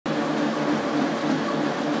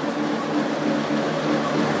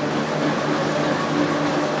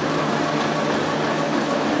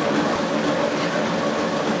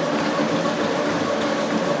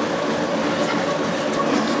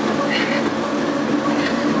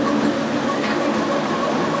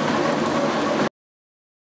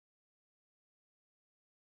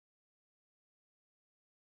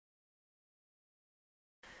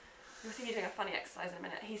be doing a funny exercise in a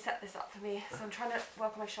minute. He set this up for me, so I'm trying to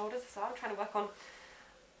work on my shoulders as well. I'm trying to work on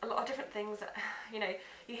a lot of different things that, you know,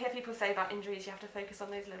 you hear people say about injuries, you have to focus on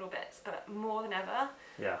those little bits, but more than ever,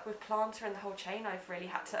 with plantar and the whole chain, I've really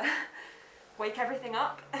had to wake everything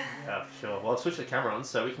up. Yeah, for sure. Well, I'll switch the camera on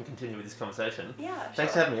so we can continue with this conversation. Yeah,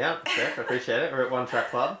 Thanks for having me out, Steph. I appreciate it. We're at One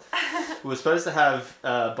Track Club. We were supposed to have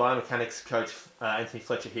biomechanics coach Anthony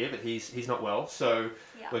Fletcher here, but he's not well, so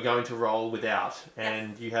we're going to roll without.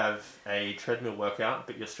 And you have a treadmill workout,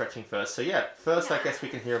 but you're stretching first. So first I guess we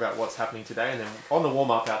can hear about what's happening today, and then on the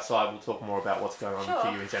warm-up outside we'll talk more about what's going on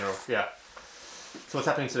for you in general. Yeah. So what's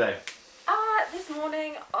happening today? This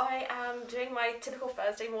morning I am doing my typical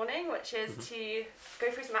Thursday morning, which is to go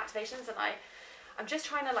through some activations, and I'm just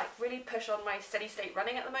trying to like really push on my steady state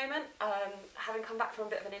running at the moment. Having come back from a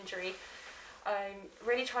bit of an injury, I'm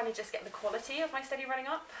really trying to just get the quality of my steady running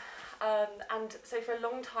up. And so for a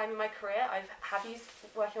long time in my career I have used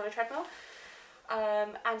working on a treadmill.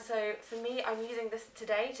 And so for me, I'm using this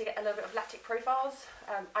today to get a little bit of lactic profiles.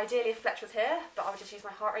 Ideally if Fletch was here, but I would just use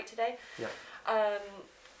my heart rate today.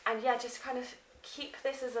 And yeah, just kind of keep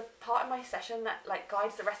this as a part of my session that like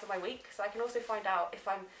guides the rest of my week. So I can also find out if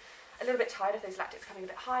I'm a little bit tired, if those lactics coming a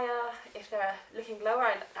bit higher, if they're looking lower,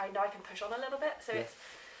 I know I can push on a little bit. So it's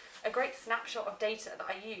a great snapshot of data that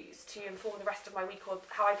I use to inform the rest of my week or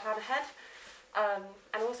how I plan ahead.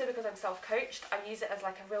 And also because I'm self-coached, I use it as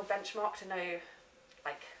like a real benchmark to know,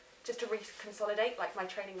 like, just to re-consolidate like my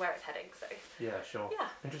training where it's heading. So yeah, sure. Yeah.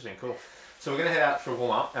 Interesting, cool. So we're going to head out for a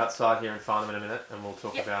warm-up outside here in Farnham in a minute, and we'll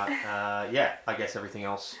talk about, I guess everything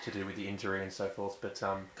else to do with the injury and so forth. But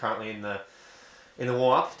currently in the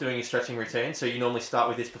warm-up, doing your stretching routine. So you normally start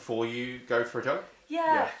with this before you go for a jog?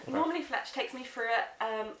 Yeah. Normally Fletch takes me through it.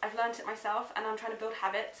 I've learned it myself, and I'm trying to build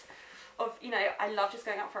habits of, you know, I love just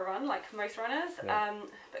going out for a run like most runners.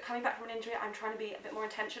 But coming back from an injury, I'm trying to be a bit more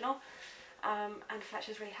intentional. And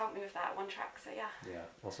Fletcher's really helped me with that at One Track, so yeah. Yeah,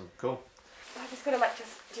 awesome, cool. I'm just gonna like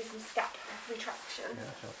just do some scap retraction. Yeah,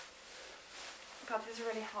 sure. God, this is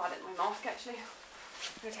really hard in my mask actually.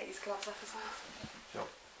 I'm gonna take these gloves off as well. Sure.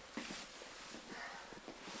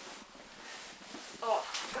 Oh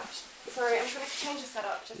gosh, sorry, I'm just gonna change the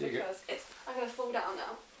setup just because I'm gonna fall down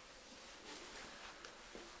now.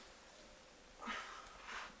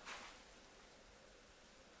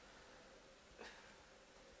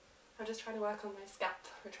 I'm just trying to work on my scap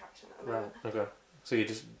retraction at the moment. Right, okay. So you're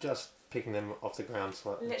just picking them off the ground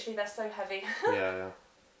slightly? Literally, they're so heavy. Yeah.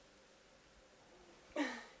 You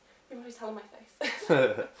can probably tell on my face. This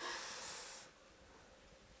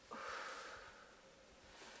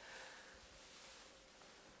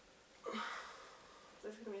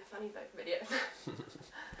is going to be a funny video.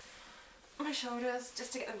 My shoulders,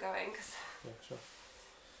 just to get them going. Yeah, sure.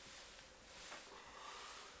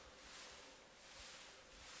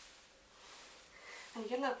 And you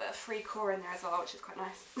get a little bit of free core in there as well, which is quite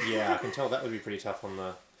nice. Yeah, I can tell that would be pretty tough on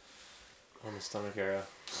the stomach area.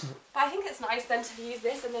 But I think it's nice then to use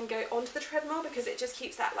this and then go onto the treadmill, because it just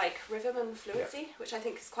keeps that like rhythm and fluency, which I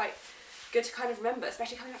think is quite good to kind of remember,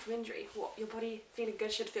 especially coming back from injury, what your body feeling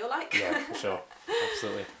good should feel like. Yeah, for sure.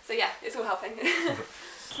 Absolutely. So yeah, it's all helping.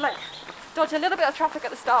 Like, dodge a little bit of traffic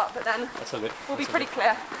at the start, but then we'll be pretty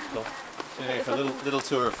clear. Cool. So you're going for a little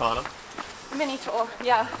tour of Farnham? Mini tour,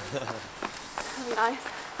 yeah. That'll be nice.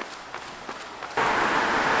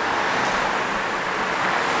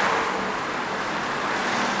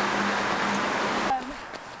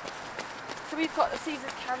 So we've got the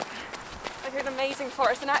Caesar's Camp, like an amazing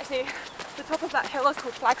forest, and actually the top of that hill is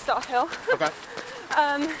called Flagstaff Hill. Okay.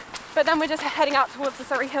 But then we're just heading out towards the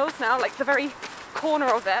Surrey Hills now, like the very corner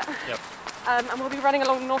of it. Yep. And we'll be running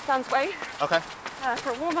along North Downs Way. Okay. For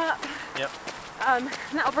a warm-up. Yep. And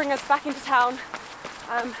that'll bring us back into town.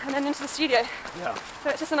 And then into the studio. Yeah. So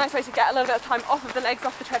it's just a nice way to get a little bit of time off of the legs,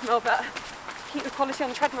 off the treadmill, but keep the quality on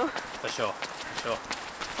the treadmill. For sure.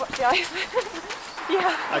 Watch the eyes.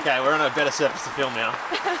 Yeah. Okay, we're on a better surface to film now.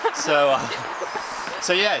 So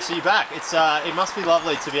you're back. It must be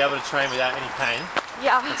lovely to be able to train without any pain.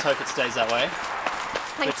 Yeah. Let's hope it stays that way.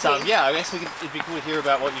 Thank you. Yeah, I guess it'd be cool to hear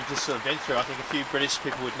about what you've just sort of been through. I think a few British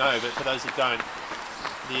people would know, but for those that don't,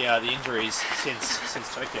 the injuries since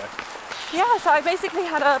Tokyo. Yeah, so I basically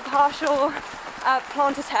had a partial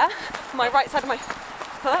plantar tear on my right side of my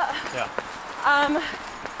foot. Yeah.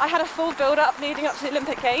 I had a full build-up leading up to the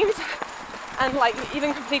Olympic Games, and like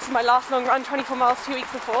even completed my last long run, 24 miles 2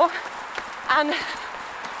 weeks before, and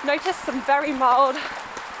noticed some very mild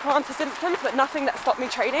plantar symptoms, but nothing that stopped me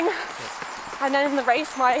training. Yes. And then in the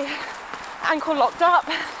race, my ankle locked up.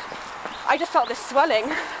 I just felt this swelling.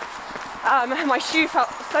 My shoe felt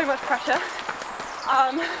so much pressure.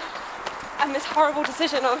 And this horrible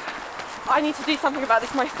decision of, I need to do something about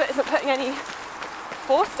this. My foot isn't putting any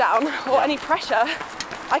force down or any pressure.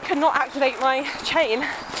 I could not activate my chain.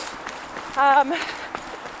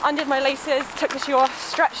 Undid my laces, took the shoe off,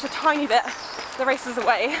 stretched a tiny bit, the race was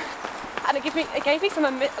away, and it gave me some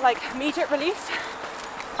immediate release.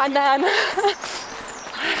 And then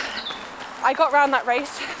I got around that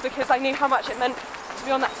race because I knew how much it meant to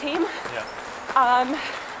be on that team. Yeah.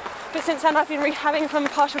 But since then I've been rehabbing from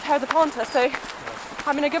partial tear of the plantar, so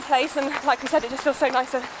I'm in a good place, and like I said, it just feels so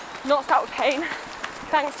nice to not start with pain,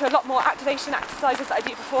 thanks to a lot more activation exercises that I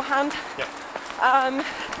do beforehand. Yep.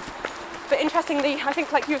 But interestingly, I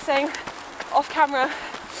think like you were saying off camera,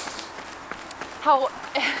 how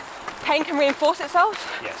pain can reinforce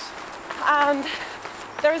itself. Yes. And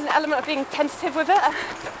there is an element of being tentative with it.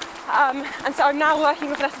 And so I'm now working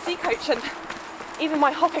with an SSC coach, and even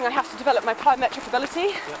my hopping, I have to develop my plyometric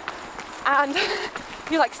ability. And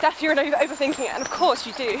you're like, Steph, you're overthinking it, and of course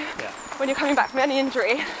you do when you're coming back from any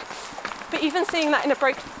injury. But even seeing that in a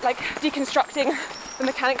break, like deconstructing the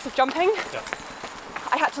mechanics of jumping,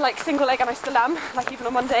 I had to like single leg, and I still am, like even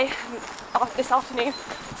on Monday, this afternoon,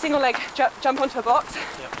 single leg jump onto a box,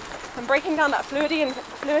 and breaking down that fluidity and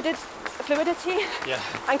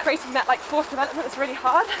and creating that like force development is really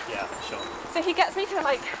hard. Yeah, for sure. So he gets me to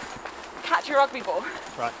like catch a rugby ball.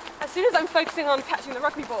 Right. As soon as I'm focusing on catching the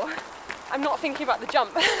rugby ball, I'm not thinking about the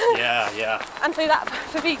jump. Yeah. And so that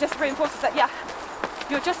for me just reinforces that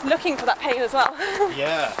you're just looking for that pain as well.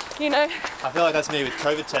 Yeah. You know? I feel like that's me with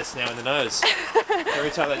COVID tests now in the nose.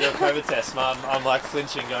 Every time they do a COVID test, I'm like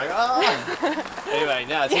flinching, going, oh. Anyway,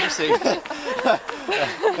 no, it's interesting.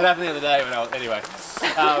 It happened the other day when anyway.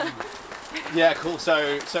 Yeah, cool.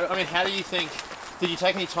 So I mean, how do you think? Did you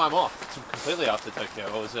take any time off completely after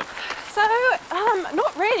Tokyo, or was it? So,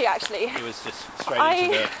 not really actually. It was just straight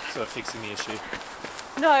into the sort of fixing the issue.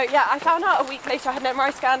 No, yeah, I found out a week later. I had an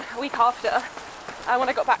MRI scan a week after, when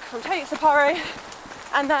I got back from Sapporo,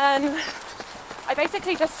 and then I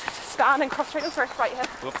basically just span and cross-trained. Oh, sorry, right here.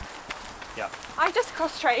 Whoop. Yeah. I just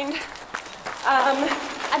cross-trained,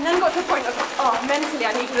 and then got to the point of, mentally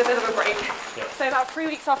I needed a bit of a break. Yep. So about 3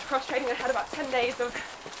 weeks after cross-training, I had about 10 days of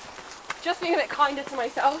just being a bit kinder to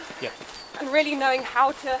myself. Yep. And really knowing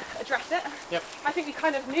how to address it. Yep. I think we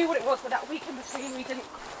kind of knew what it was, but that week in between we didn't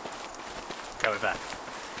go back.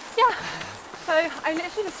 Yeah. So I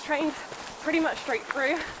literally just trained pretty much straight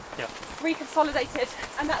through. Yep. Reconsolidated,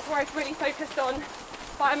 and that's where I've really focused on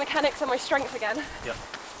biomechanics and my strength again. Yep.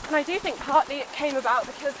 And I do think partly it came about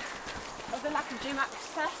because of the lack of gym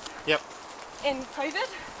access. Yep. In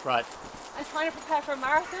COVID. Right. And trying to prepare for a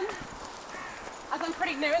marathon. As I'm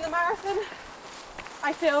pretty new in the marathon,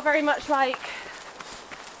 I feel very much like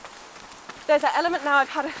there's an element now, I've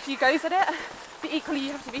had a few goes at it, but equally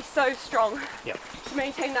you have to be so strong to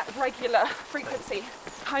maintain that regular frequency.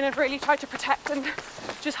 Kind of really try to protect and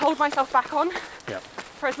just hold myself back on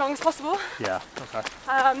for as long as possible. Yeah, okay.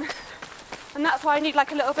 And that's why I need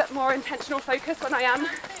like a little bit more intentional focus when I am.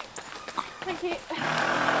 Thank you.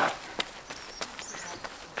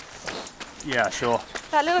 Yeah, sure.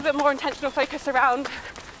 That little bit more intentional focus around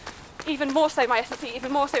even more so my SSC,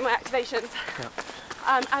 even more so my activations.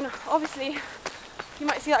 Yeah. And obviously, you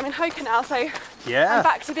might see that I'm in Hoka now, so yeah. I'm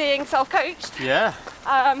back to being self-coached. Yeah.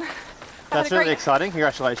 That's really exciting.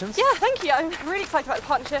 Congratulations. Yeah, thank you. I'm really excited about the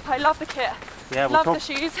partnership. I love the kit. Yeah, love the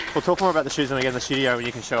shoes. We'll talk more about the shoes when we get in the studio and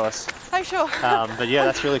you can show us. Oh, sure. But yeah,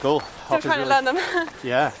 that's really cool. Still trying to learn them.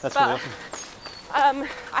 Yeah, that's really awesome.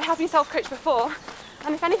 I have been self-coached before,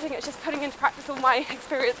 and if anything, it's just putting into practice all my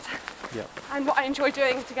experience and what I enjoy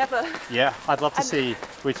doing together. Yeah, I'd love to see.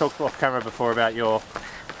 We talked off camera before about your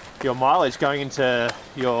mileage going into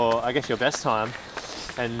your best time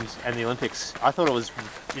and the Olympics. I thought it was,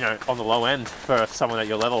 on the low end for someone at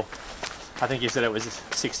your level. I think you said it was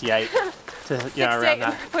 68 to around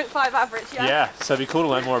that. 68.5 average. Yeah. Yeah, so it'd be cool to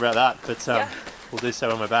learn more about that, but we'll do so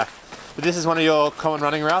when we're back. But this is one of your common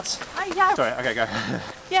running routes? Yeah. Sorry, okay, go.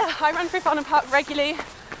 Yeah, I run through Farnham Park regularly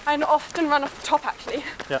and often run off the top actually.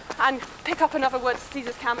 Yeah. And pick up another Woods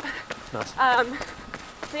Caesar's camp. Nice.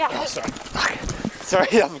 So yeah. Oh, sorry. Sorry,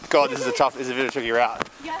 God, this is a bit of a tricky route.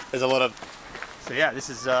 Yeah. There's a lot of... So yeah, this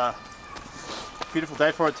is a beautiful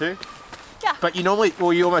day for it too. Yeah. But you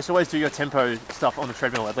almost always do your tempo stuff on the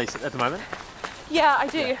treadmill, at least at the moment? Yeah, I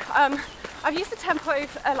do. Yeah. I've used the tempo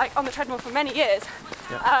on the treadmill for many years.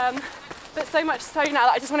 Yeah. But so much so now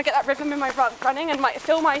that I just want to get that rhythm in my running and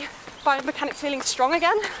feel my biomechanics feeling strong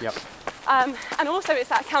again. Yep. And also it's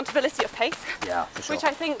that accountability of pace. Yeah, for sure. Which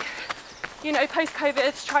I think,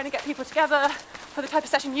 post-COVID, trying to get people together for the type of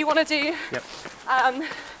session you want to do. Yep.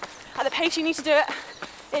 At the pace you need to do it,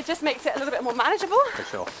 it just makes it a little bit more manageable. For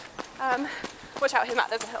sure. Watch out here, Matt,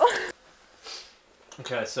 there's a hill.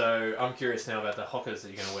 Okay, so I'm curious now about the Hokas that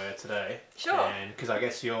you're going to wear today. Sure. And because I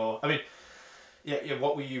guess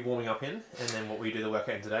what were you warming up in, and then what will you do the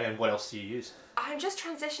workout in today, and what else do you use? I'm just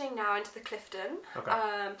transitioning now into the Clifton. Okay.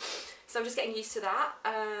 So I'm just getting used to that,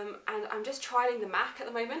 and I'm just trialing the Mac at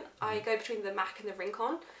the moment. I go between the Mac and the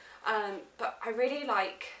Rincon, but I really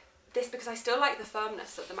like this because I still like the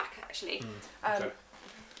firmness of the Mac actually. Okay.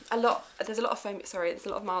 There's a lot of foam. Sorry, there's a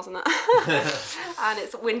lot of miles on that, and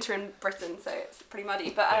it's winter in Britain, so it's pretty muddy.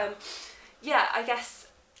 But yeah, I guess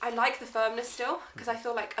I like the firmness still because I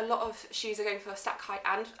feel like a lot of shoes are going for stack height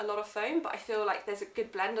and a lot of foam, but I feel like there's a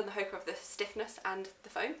good blend on the Hoka of the stiffness and the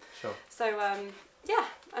foam. Sure. So yeah,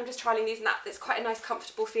 I'm just trialing these, and that it's quite a nice,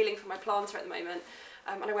 comfortable feeling for my plantar at the moment.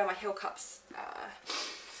 And I wear my heel cups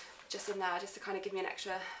just in there, just to kind of give me an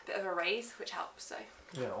extra bit of a raise, which helps. So.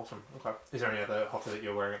 Yeah, awesome. Okay. Is there any other Hoka that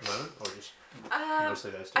you're wearing at the moment, or just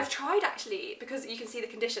mostly those two? I've tried actually, because you can see the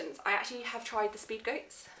conditions. I actually have tried the Speed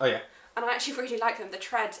Goats. Oh yeah. And I actually really like them. The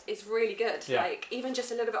tread is really good. Yeah. Like even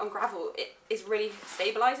just a little bit on gravel, it is really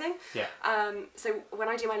stabilising. Yeah. So when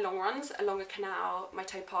I do my long runs along a canal, my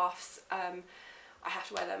tow paths, I have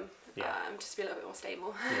to wear them. Yeah. Just to be a little bit more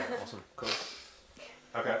stable. Yeah. Awesome. Cool.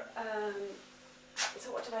 Okay.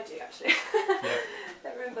 So what did I do actually? Yeah.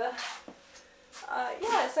 Don't remember.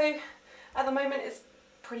 Yeah. So at the moment it's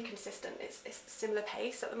pretty consistent. It's similar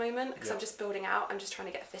pace at the moment because I'm just building out. I'm just trying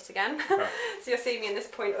to get fit again. Okay. So you're seeing me in this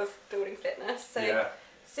point of building fitness. So yeah.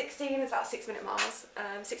 16 is about 6 minute miles.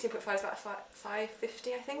 16.5 is about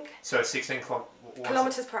 550, I think. So 16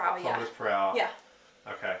 kilometers per hour. Kilometers per hour. Yeah.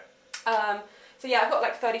 Okay. So yeah, I've got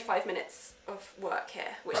like 35 minutes of work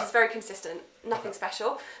here, which is very consistent. Nothing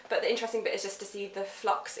special. But the interesting bit is just to see the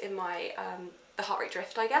flux in my the heart rate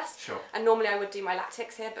drift, I guess. Sure. And normally I would do my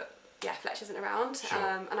lactics here, but yeah, Fletch isn't around. Sure.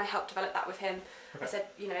 And I helped develop that with him. Okay. I said,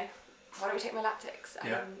 you know, why don't we take my lactics?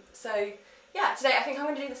 Yeah. So yeah, today I think I'm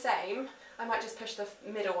going to do the same. I might just push the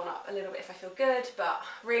middle one up a little bit if I feel good, but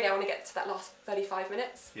really I want to get to that last 35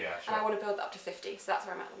 minutes. Yeah, sure. And I want to build that up to 50, so that's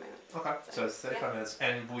where I'm at the moment. Okay, so it's 35 minutes.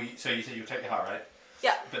 And so you said you'll take your heart rate?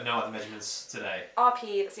 Yeah. But no other measurements today?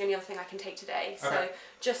 RP, that's the only other thing I can take today. Okay. So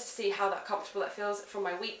just to see how comfortable that feels from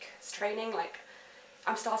my week's training. Like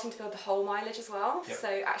I'm starting to build the whole mileage as well. Yep.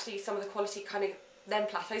 So actually some of the quality kind of then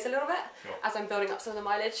plateaus a little bit as I'm building up some of the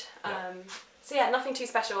mileage. So yeah, nothing too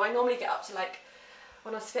special. I normally get up to like,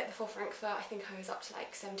 when I was fit before Frankfurt, I think I was up to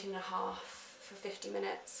like 17.5 for 50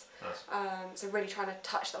 minutes. Nice. So really trying to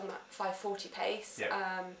touch on that 5:40 pace. Yep.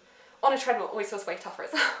 On a treadmill, it always feels way tougher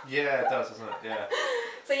as well. Yeah, it does, doesn't it? Yeah.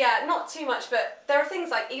 So yeah, not too much, but there are things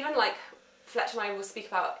like, even like Fletcher and I will speak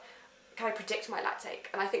about, can I predict my lactate?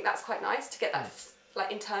 And I think that's quite nice to get that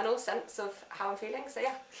like internal sense of how I'm feeling. So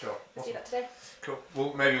yeah, sure. Let's do that today. Cool.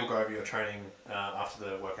 Well, maybe we'll go over your training after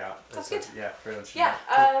the workout. That's good. Yeah, very much. Yeah,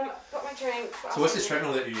 cool. got my drink. So what's this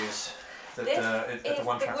treadmill that you use? That, this at the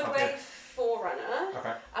one is the track club? Woodwave Forerunner.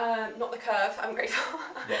 Okay. Not the Curve, I'm grateful.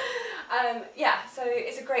 Yeah. Yeah, so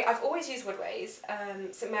it's a great, I've always used Woodways.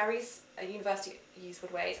 St Mary's University use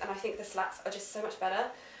Woodways, and I think the slats are just so much better.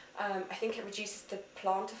 I think it reduces the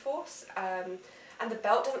plantar force, and the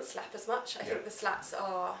belt doesn't slap as much. I think the slats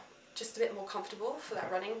are just a bit more comfortable for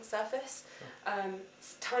that running surface.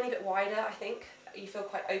 It's a tiny bit wider, I think. You feel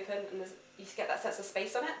quite open, and you get that sense of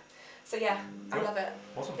space on it. So yeah, I love it.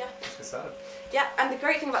 Awesome. Yeah. Let's get started. Yeah, and the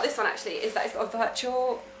great thing about this one actually is that it's got a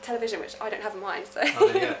virtual television, which I don't have in mine. So. Oh,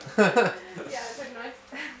 yeah. Yeah, it's really nice.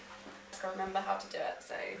 Just gotta remember how to do it.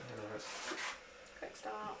 So. Quick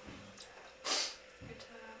start. Go to,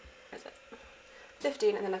 where is it?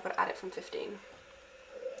 15, and then I've got to add it from 15. There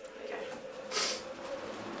we go.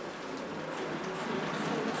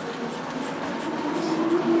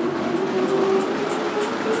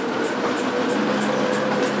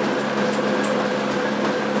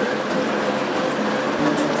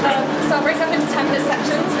 So I'll break up into 10-minute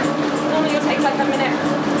sections. Normally you'll take like a minute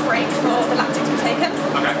break for the lactic to be taken.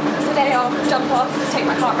 Okay. Today I'll jump off, take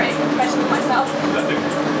my heart rate, measure it myself. Perfect.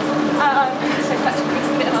 So that's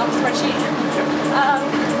a bit of our spreadsheet.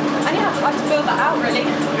 And yeah, I have to build that out really.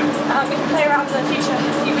 We can play around in the future in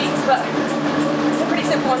a few weeks, but it's a pretty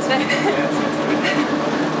simple one today.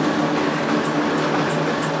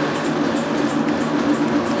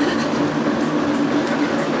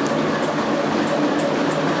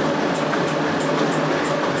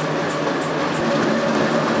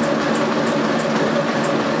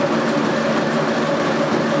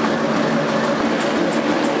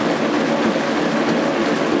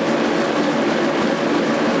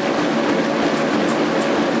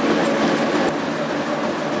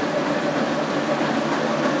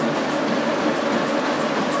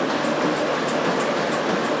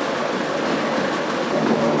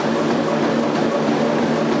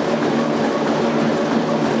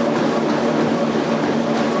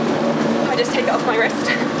 take it off my wrist.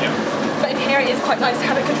 Yeah. But in here it is quite nice to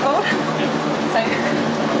have it controlled. Yeah. So.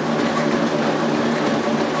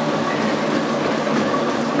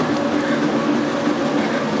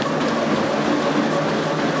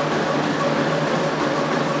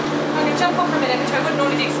 I'm going to jump off for a minute, which I wouldn't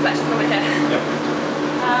normally do because Fletcher's on my hair. Yep.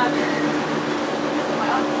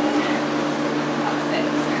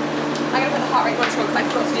 I'm going to put the heart rate monitor on because I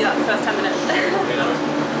forgot to do that the first 10 minutes.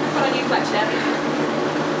 That's what I use Fletcher.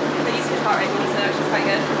 They use his heart rate monitor, which is quite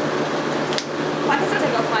good. I can still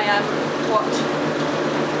take it off my watch,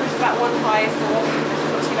 which is about 154,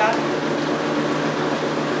 not too bad.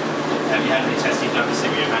 Have you had any testing done to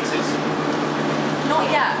see where your max is?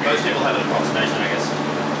 Not yet. Most people have an approximation, I guess.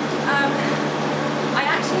 I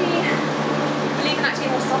actually believe in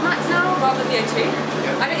actually more soft max now rather than VO2.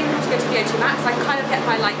 Yep. I don't even have to go to VO2 max. I can kind of get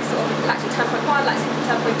my like sort of lactate 10.1, lactate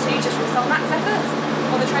 10.2 just from soft max efforts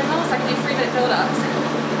on the treadmill, so I can do 3-minute build-ups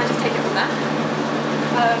and just take it from there.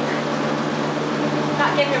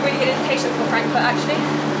 That gave me a really good indication for Frankfurt actually.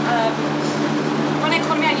 Run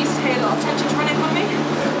economy, I used to pay a lot of attention to run economy,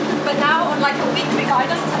 but now on like a weekly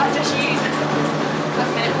guidance, I just use that's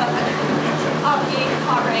a minute perfect. RP,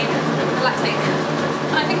 heart rate, and lactate.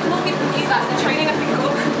 And I think the more people use that in their training, I think it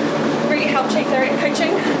will really help shape their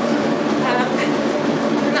coaching.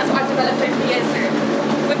 And that's what I've developed over the years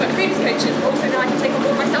with my previous coaches, but also now I can take on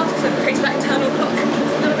board myself because I've created that internal clock a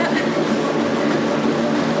little bit.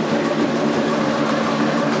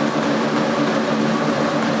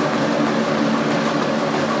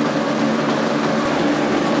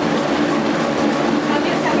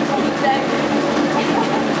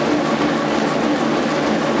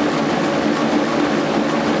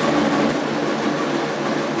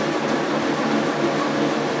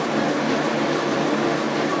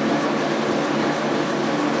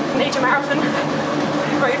 Marathon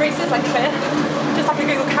road races, like clear, just like a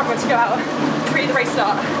Google camera to go out pre the race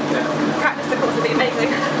start. Yeah. Practice the course would be amazing.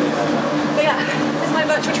 But yeah, this is my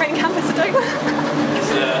virtual training campus Sedona.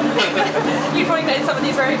 You probably know some of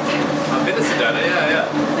these roads. I've been to Sedona, yeah.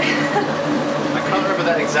 I can't remember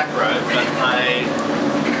that exact road, but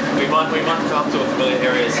we might come up to a familiar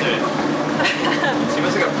area soon. So you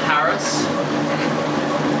must have got Paris.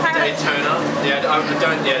 Daytona. Yeah, don't.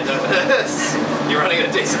 You're running at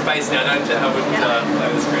a decent pace now, don't you? I wouldn't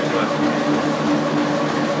play the screen too much.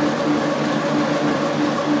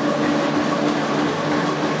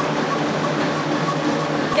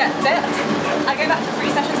 Get fit. I go back to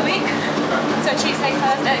 3 sessions a week. So Tuesday,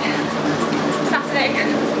 Thursday, Saturday,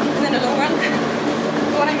 and then a long run.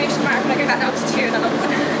 But when I move to the marathon, I go back down to 2 and then a long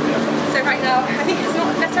run. So right now, I think it's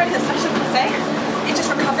not necessarily the session per se. It's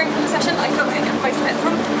just recovering from the session that I feel like I get most fit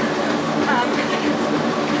from.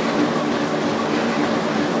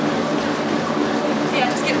 So yeah,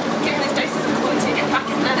 just giving those doses of quality back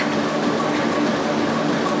in there.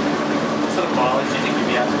 What sort of mileage do you think you'd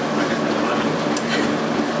be able to focus at the moment?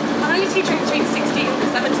 I'm only teaching between 60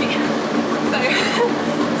 and 70, so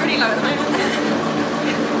pretty low at the moment.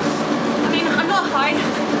 I mean, I'm not a high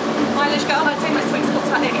mileage girl. I'd say my sweet spot's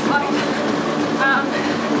about 85.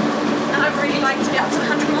 And I'd really like to get up to the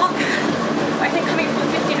 100 mark. But I think coming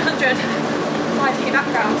from the 1500 5k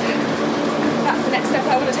background, that's the next step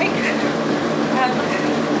I want to take.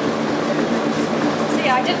 So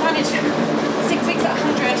yeah, I did manage 6 weeks at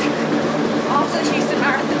 100 after the Houston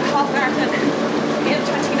marathon, half marathon in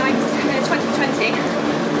 2020.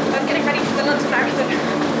 I was getting ready for the London marathon,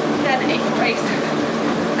 then April race,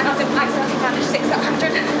 and I was in Flagstaff and managed 6 at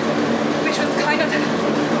 100, which was kind of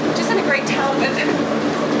just in a great town with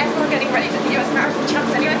everyone getting ready for the US Marathon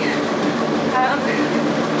Champs anyway.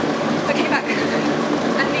 I came back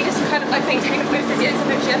and needed to kind of like maintain a good physios in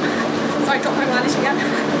the gym, so I dropped my mileage again,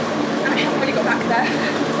 and I haven't really got back there.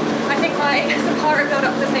 I think my Sahara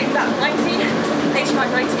build-up was maybe about 90,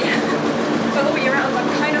 85, 90, but all year round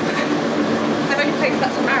I've only played for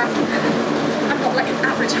that for marathon. I'm not like an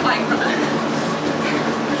average high runner.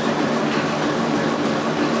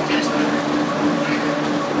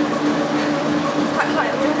 Quite high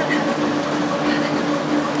at the moment.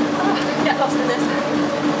 Get lost in this.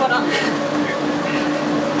 Hold on.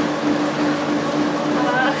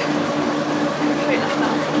 Wait, left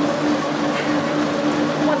now.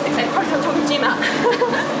 168. Probably I'm talking to you, Matt.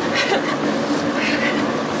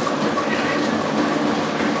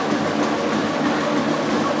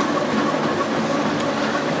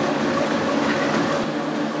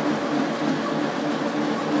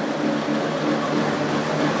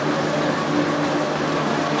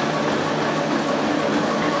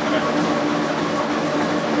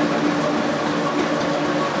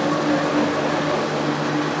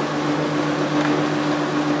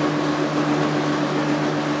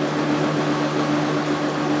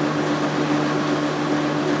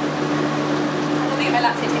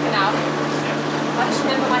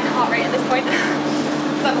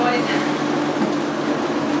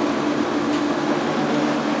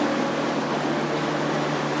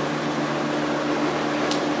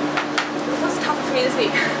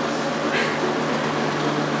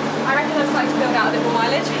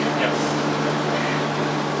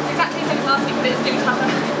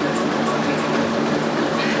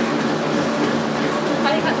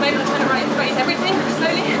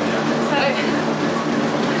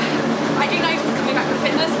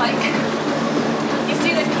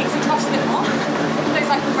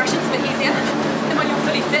 a bit easier. And when you're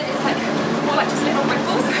fully fit, it's like more like just little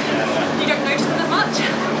ripples. You don't notice them as much.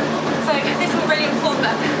 So this will really inform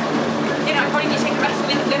them. You know, I probably need to take the rest a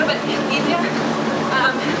little bit easier.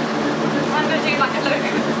 I'm going to do like a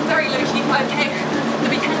very low-key 5k the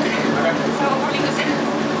weekend. Okay. So I'll probably just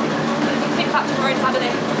think about tomorrow and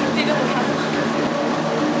Saturday. Be a bit more careful.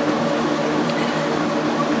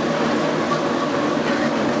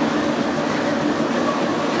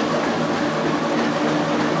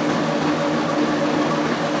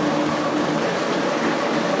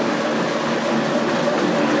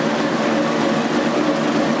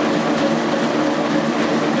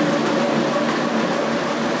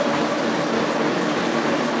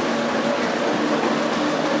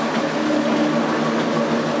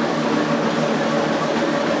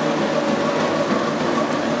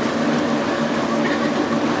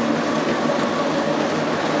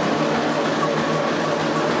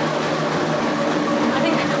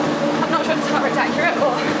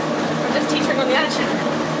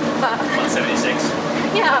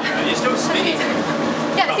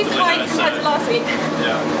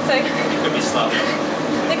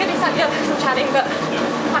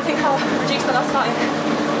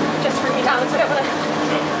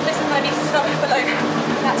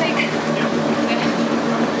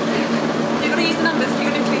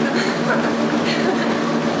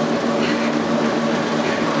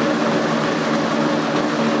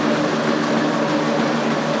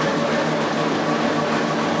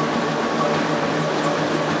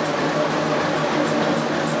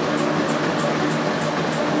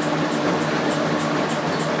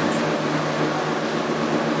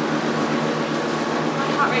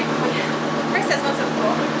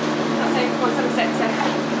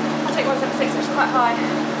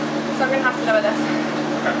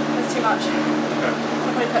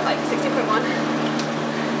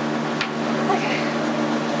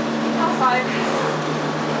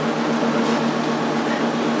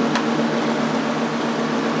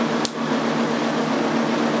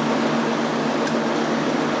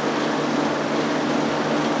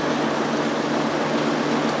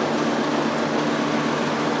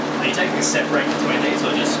 A set break between these,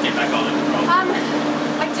 or just get back on and roll?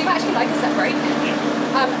 I do actually like a set break. Yeah.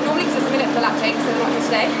 Normally because it's a minute for the lap take, so they're not here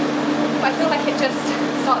today. But I feel like it just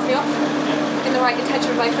starts me off in the right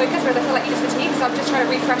intention of my focus, whereas I feel like you just fatigue, so I'm just trying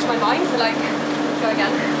to refresh my mind to like go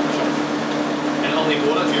again. And only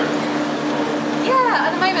water, Jared? Yeah,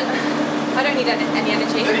 at the moment I don't need any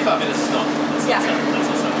energy. 35 minutes is not. That's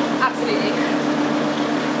not so. Absolutely.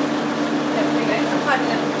 There we go. 5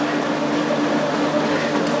 minutes.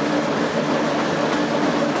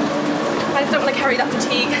 I just don't want to carry that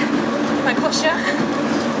fatigue in my posture.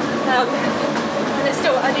 And it's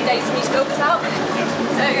still early days for me to build this out.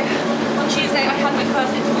 So on Tuesday I had my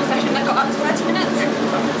first interval session that got up to 30 minutes.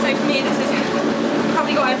 So for me this is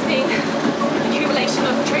probably what I'm seeing, accumulation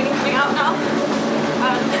of the training coming out now.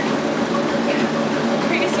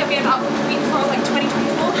 Previously I've been about a week before I was like 20,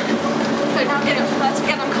 24. So now I'm getting up to 30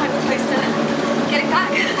 again, I'm kind of close to getting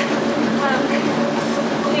back. Yeah.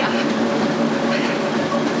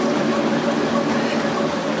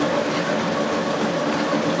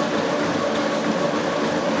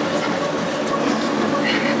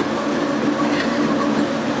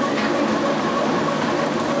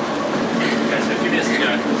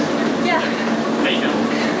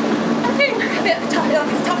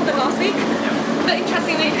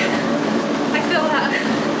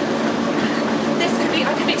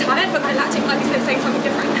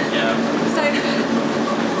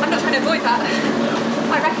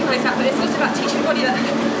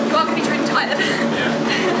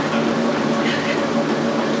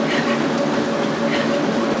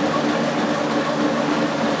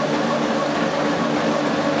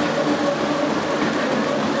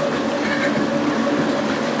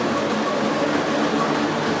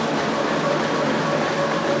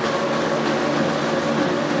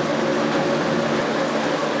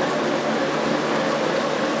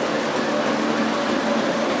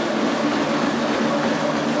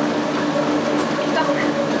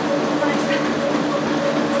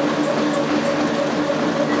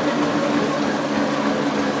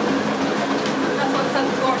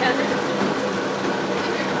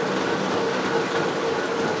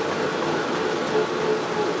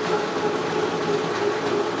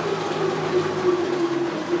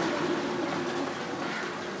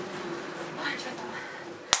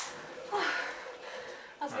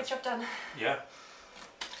 Yeah.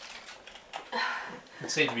 It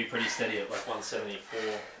seemed to be pretty steady at like 174,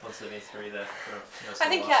 173 there. For I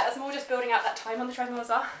think, yeah, it's more just building out that time on the treadmill as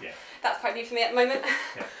well. Yeah. That's quite new for me at the moment.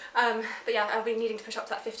 Yeah. But yeah, I'll be needing to push up to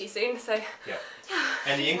that 50 soon, so. Yeah. Yeah.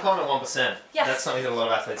 And the incline at 1%, yes. That's something that a lot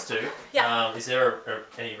of athletes do. Yeah. Is there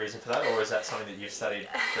any reason for that, or is that something that you've studied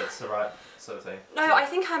that's the right sort of thing? No, I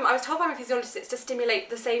think I was told by my physiologist it's to stimulate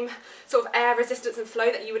the same sort of air resistance and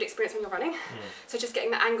flow that you would experience when you're running. So just getting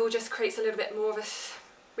the angle just creates a little bit more of a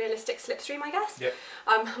realistic slipstream, I guess. Yep.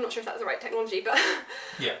 I'm not sure if that's the right technology, but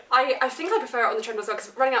yeah. I think I prefer it on the treadmill as well,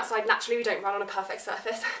 because running outside, naturally we don't run on a perfect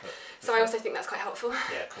surface. So I also think that's quite helpful.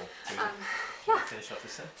 Yeah, cool. Yeah. Finish off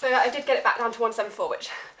this then. So I did get it back down to 174,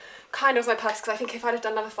 which kind of was my purpose, because I think if I'd have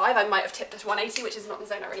done another 5, I might have tipped it to 180, which is not the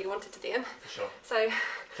zone I really wanted to be in. Sure. So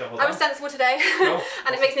well I was sensible today, cool. and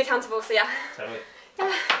awesome. it makes me accountable, so yeah. Totally.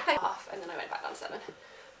 Yeah, half, and then I went back down to 7.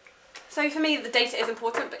 So for me, the data is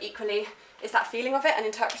important, but equally it's that feeling of it and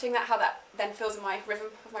interpreting that, how that then feels in my rhythm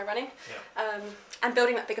of my running, and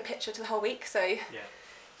building that bigger picture to the whole week. So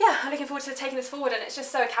yeah, I'm looking forward to taking this forward, and it's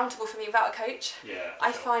just so accountable for me without a coach. Yeah.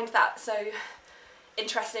 I find that so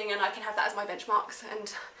interesting, and I can have that as my benchmarks,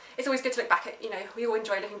 and it's always good to look back at, we all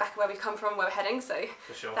enjoy looking back at where we've come from, where we're heading, so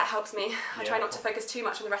that helps me. I try not to focus too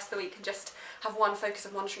much on the rest of the week and just have one focus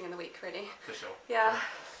of monitoring in the week, really. For sure. Yeah.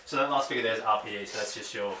 So that last figure there is RPE, so that's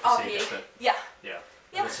just your perceived effort. Yeah. Yeah.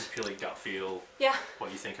 And this is purely gut feel,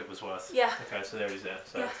 what you think it was worth. Yeah. Okay, so there it is there.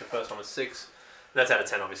 So the first one was 6. That's out of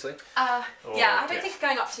 10, obviously. I don't think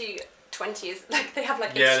going up to 20 is, they have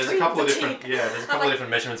there's a couple of different different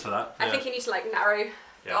measurements for that. I think you need to narrow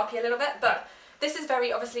the RP a little bit, but this is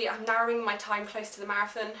very, obviously I'm narrowing my time close to the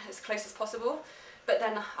marathon as close as possible, but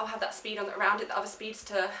then I'll have that speed around it, the other speeds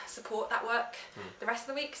to support that work the rest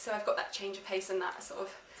of the week, so I've got that change of pace and that sort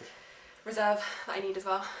of reserve that I need as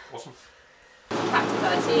well. Awesome. Back to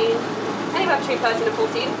 13, anywhere between 13 and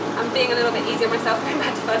 14. I'm being a little bit easier on myself going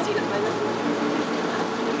back to 13 at the moment.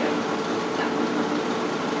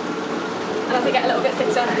 And as I get a little bit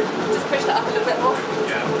fitter, just push that up a little bit more.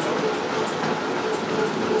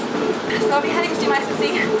 So I'll be heading to do my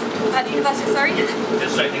SSC at the university of Surrey.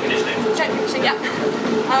 Just strength and conditioning? Strength and conditioning, yeah.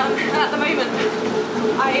 And at the moment,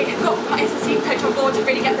 I got my SSC coach on board to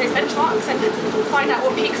really get those benchmarks and find out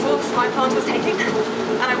what peak force my plant was taking.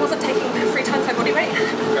 And I wasn't taking 3 times my body weight.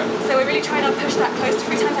 Okay. So we're really trying to push that close to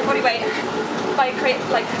 3 times my body weight by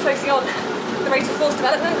focusing on the rate of force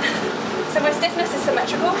development. So my stiffness is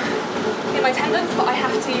symmetrical in my tendons, but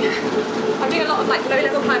I'm doing a lot of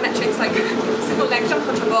low-level plyometrics, like single leg jump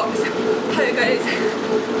onto a box, pogos,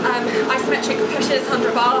 isometric pushes under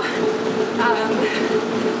a bar,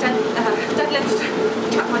 deadlift,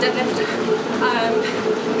 trap bar deadlift,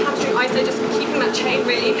 hamstring iso, just keeping that chain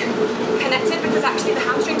really connected, because actually the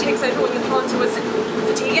hamstring takes over when the plantar was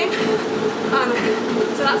fatiguing.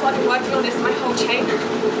 So that's what I've been working on, is my whole chain,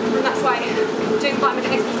 and that's why doing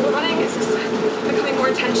biomechanics before running is just becoming more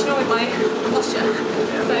intentional in my posture.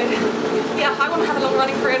 So yeah, I want to have a long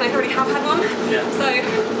running career, and I already have had one. So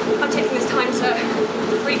I'm taking this time to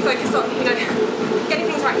really focus on, getting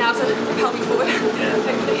things right now to propel me forward.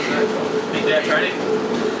 Hopefully. Big day of training?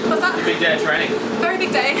 What's that? Big day of training? Very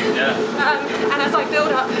big day. And as I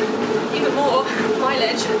build up even more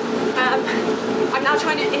mileage, I'm now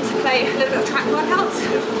trying to interplay a little bit of track workouts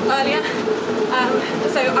earlier.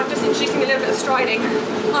 So I'm just introducing a little bit of striding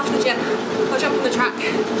after the gym. I'll jump on the track,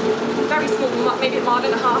 very small, maybe a mile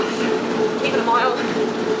and a half, even a mile,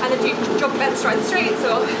 and then do jog bend stride the straights,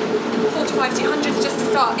 or 45 200s, just to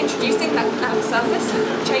start introducing that surface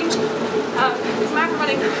change. Because marathon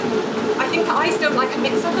running, I think that I still like a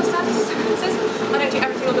mix of the surfaces. I don't do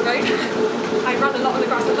everything on the road. I run a lot on the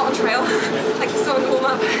grass, a lot on trail, like you saw in the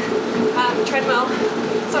warm-up, treadmill,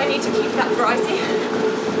 so I need to keep that variety.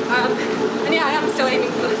 And yeah, I am still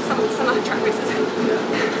aiming for some track races.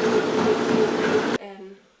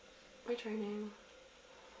 In my training.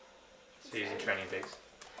 So you're using Training Peaks?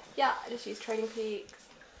 Yeah, I just used Training Peaks,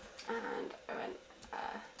 and I went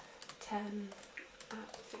 10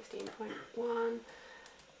 at 16.1,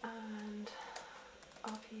 and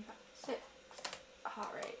RP back 6,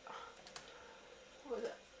 heart rate. What was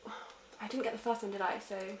it? I didn't get the first one, did I?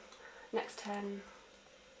 So next 10.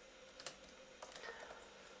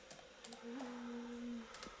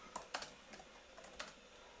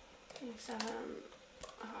 27,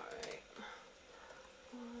 alright.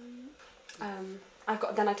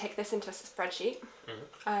 Then I take this into a spreadsheet,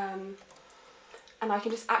 and I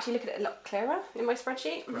can just actually look at it a lot clearer in my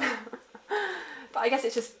spreadsheet. Right. But I guess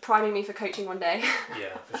it's just priming me for coaching one day.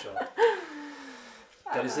 Yeah, for sure.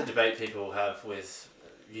 That is the debate people have with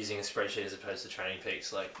using a spreadsheet as opposed to Training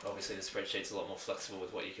Peaks. Like, obviously the spreadsheet's a lot more flexible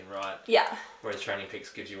with what you can write. Yeah. Whereas Training Peaks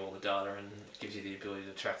gives you all the data and gives you the ability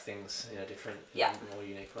to track things in a different, more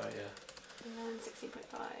unique way. Yeah. And then 16.5,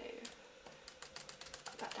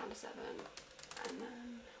 back down to 7, and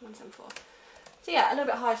then 174. So yeah, a little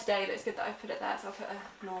bit higher today, but it's good that I put it there, so I'll put a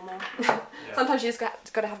normal. Yeah. Sometimes you just got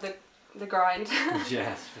to have the grind.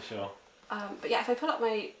 Yes, for sure. But yeah, if I pull up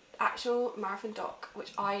my actual marathon doc,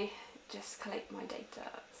 which I just collate my data,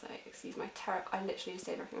 so excuse my terror, I literally just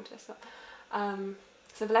saved everything onto this.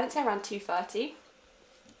 So Valencia around 2:30.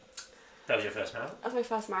 That was your first marathon? That was my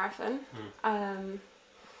first marathon.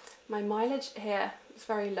 My mileage here was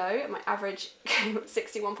very low, and my average came at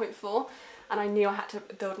 61.4, and I knew I had to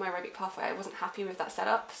build my aerobic pathway. I wasn't happy with that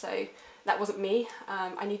setup, so that wasn't me.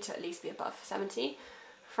 I need to at least be above 70.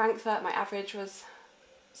 Frankfurt, my average was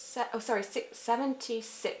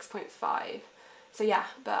 76.5. So yeah,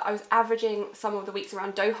 but I was averaging some of the weeks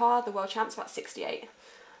around Doha, the World Champs, about 68.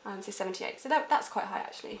 So 78. So that's quite high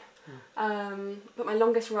actually. But my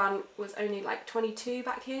longest run was only like 22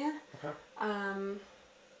 back here. Okay.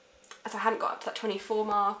 As I hadn't got up to that 24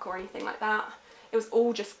 mark or anything like that. It was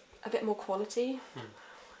all just a bit more quality.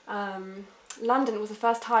 London was the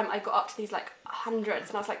first time I got up to these like hundreds,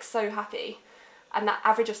 and I was like so happy. And that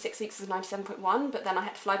average of 6 weeks was 97.1, but then I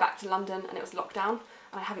had to fly back to London and it was lockdown,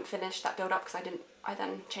 and I haven't finished that build up because I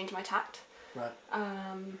then changed my tact. Right.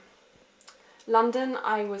 London,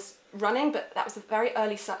 I was running, but that was the very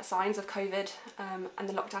early signs of COVID and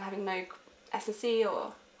the lockdown, having no S&C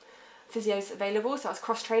or physios available, so I was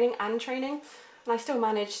cross training and training, and I still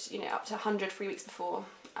managed, up to 100 3 weeks before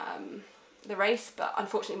the race, but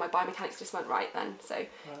unfortunately my biomechanics just weren't right then, so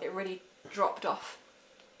it really dropped off.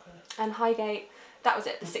 And Highgate, that was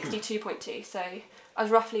it, the 62.2, so I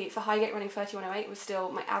was roughly, for Highgate running 31.08 was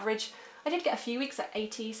still my average. I did get a few weeks at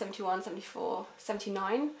 80, 71, 74,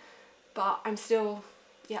 79, but I'm still,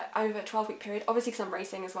 over a 12-week period, obviously because I'm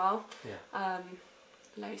racing as well,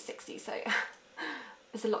 low 60, so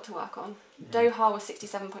there's a lot to work on. Doha was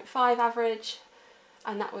 67.5 average,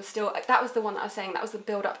 and that was the one that I was saying, that was the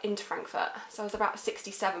build up into Frankfurt, so I was about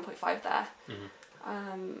 67.5 there.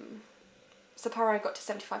 Sapporo I got to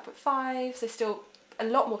 75.5, so still a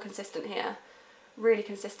lot more consistent here, really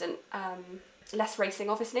consistent, less racing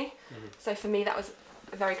obviously, so for me that was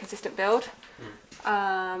a very consistent build.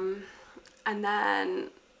 And then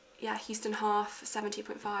Houston half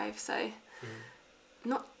 70.5, so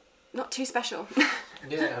not too special.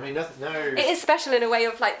 Yeah, I mean no. It is special in a way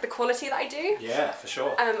of like the quality that I do. Yeah, for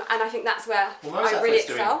sure. And I think that's where I really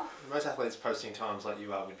excel. Most athletes posting times like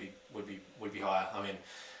you are would be higher. I mean,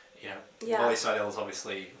 Molly Seidel's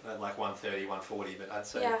obviously at like 130, 140, but I'd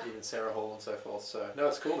say even Sarah Hall and so forth. So no,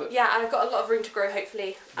 it's cool. And I've got a lot of room to grow.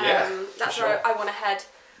 Hopefully, that's where I want to head.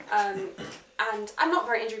 And I'm not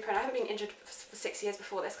very injury prone. I haven't been injured for 6 years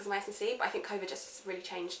before this because of my S&C, but I think COVID just really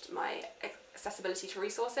changed my accessibility to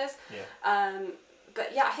resources.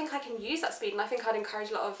 But I think I can use that speed, and I think I'd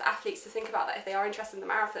encourage a lot of athletes to think about that if they are interested in the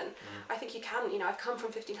marathon. I think you can. I've come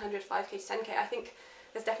from 1500, 5k to 10k. I think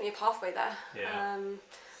there's definitely a pathway there.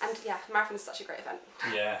 And marathon is such a great event.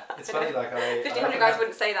 Yeah, it's funny. Like 1500 guys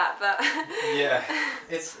wouldn't say that, but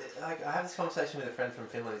it's like I had this conversation with a friend from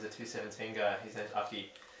Finland. He's a 217 guy. His name's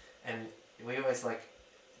Aki, and we always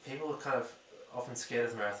people are kind of often scared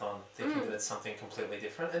of the marathon, thinking that it's something completely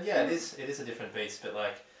different. And it is a different beast. But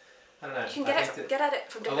I don't know. You can get at it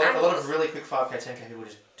from different angles. A lot of really quick 5k, 10k people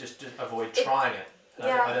just avoid trying it.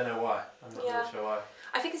 I don't know why. I'm not really sure why.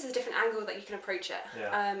 I think this is a different angle that you can approach it.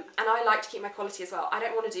 And I like to keep my quality as well. I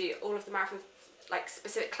don't want to do all of the marathon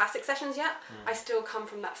specific classic sessions yet. I still come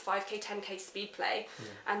from that 5k, 10k speed play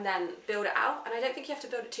and then build it out. And I don't think you have to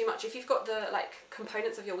build it too much. If you've got the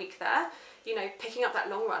components of your week there, picking up that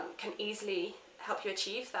long run can easily help you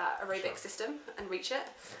achieve that aerobic system and reach it.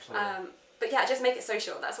 But just make it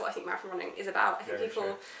social. That's what I think marathon running is about. I think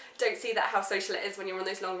people don't see that how social it is when you're on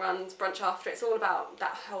those long runs, brunch after. It's all about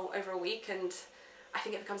that whole over a week, and I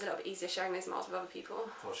think it becomes a little bit easier sharing those miles with other people.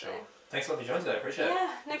 For sure. Thanks a lot for joining today. I appreciate it.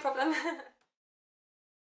 Yeah, no problem.